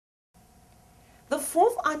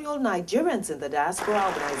4th annual Nigerians in the Diaspora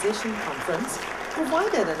Organization Conference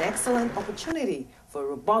provided an excellent opportunity for a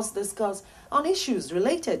robust discourse on issues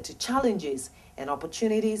related to challenges and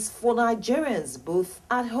opportunities for Nigerians both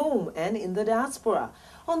at home and in the diaspora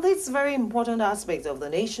on these very important aspects of the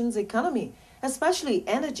nation's economy, especially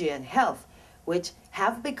energy and health, which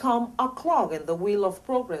have become a clog in the wheel of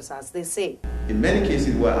progress, as they say. In many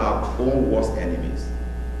cases, we're our own worst enemies.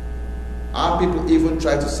 Our people even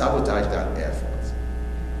try to sabotage that effort.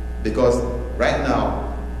 Because right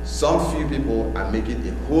now, some few people are making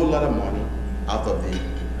a whole lot of money out of the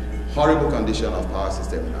horrible condition of power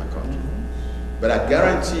system in our country. But I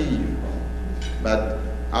guarantee you that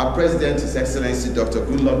our President, His Excellency Dr.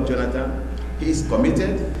 Goodluck Jonathan, he is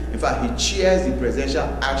committed. In fact, he chairs the Presidential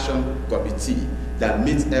Action Committee that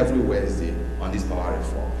meets every Wednesday on this power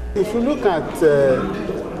reform. If you look at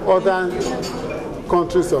other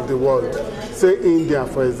countries of the world, say India,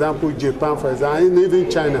 for example, Japan, for example, and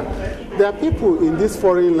even China, there are people in these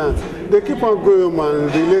foreign lands, they keep on going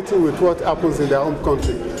and relating with what happens in their own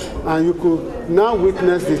country. And you could now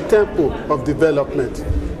witness the tempo of development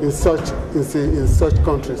in such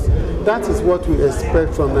countries. That is what we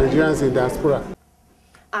expect from Nigerians in diaspora.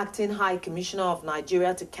 Acting High Commissioner of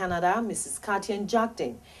Nigeria to Canada, Mrs. Katien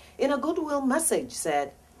Jagdin, in a goodwill message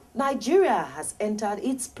said, Nigeria has entered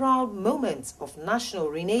its proud moments of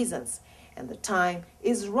national renaissance, and the time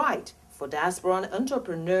is right for diasporan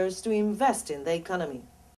entrepreneurs to invest in the economy.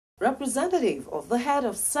 Representative of the head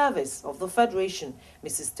of service of the Federation,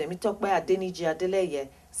 Mrs. Temitokpe Adeniji Adeleye,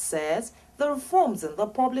 says the reforms in the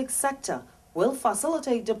public sector will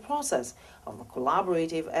facilitate the process of the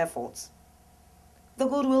collaborative efforts. The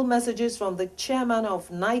goodwill messages from the chairman of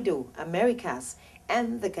NIDO Americas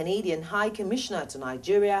and the Canadian High Commissioner to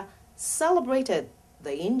Nigeria celebrated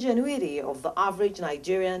the ingenuity of the average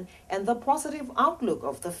Nigerian and the positive outlook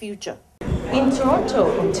of the future. In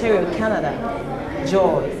Toronto, Ontario, Canada,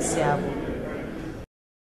 Joy Siabu.